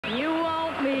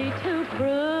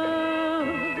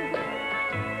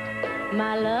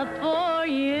my love for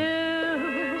you.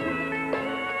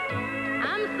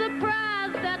 I'm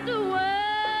surprised at the way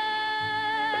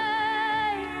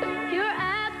you're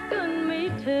asking me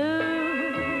to.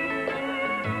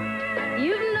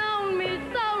 You've known me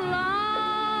so long,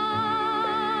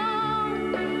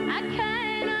 I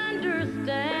can't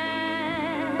understand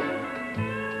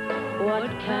what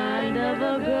kind of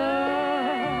a girl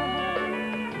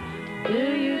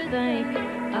do you think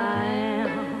I am?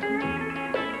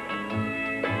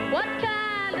 What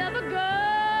kind of a girl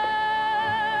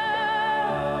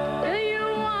do you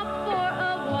want for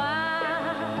a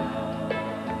while?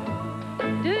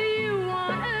 Do you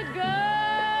want a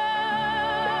girl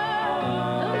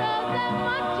who knows that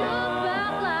much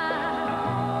about life?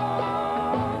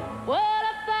 Well,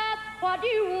 if that's what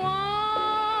you want,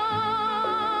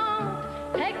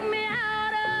 take me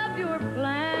out of your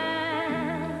plan.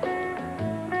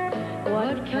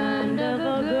 What kind of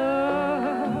a girl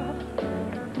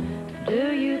do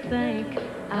you think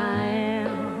I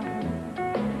am?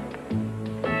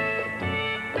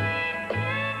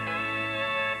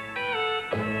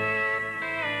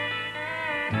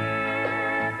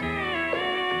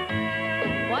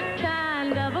 What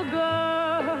kind of a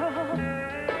girl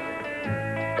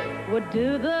would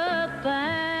do the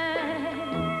thing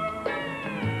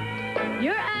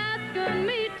you're asking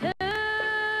me to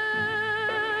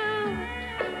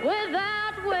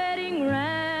without wedding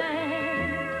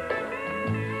ring?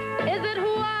 Is it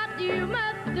what you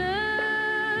must do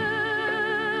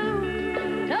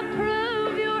to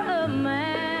prove you're a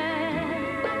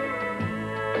man?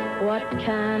 What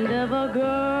kind of a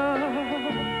girl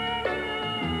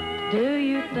do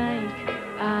you think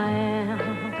I am?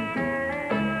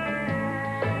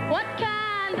 What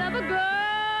kind of a girl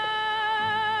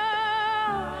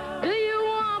do you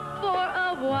want for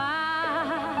a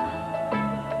while?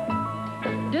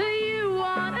 Do you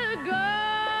want a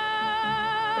girl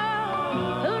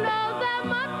who knows that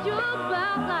much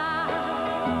about life?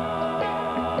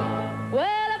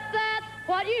 Well, if that's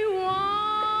what you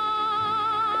want,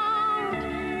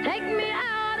 take me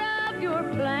out of your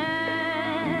plan.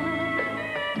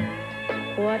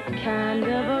 What kind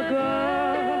of a girl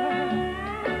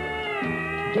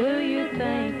do you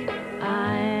think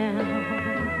I am?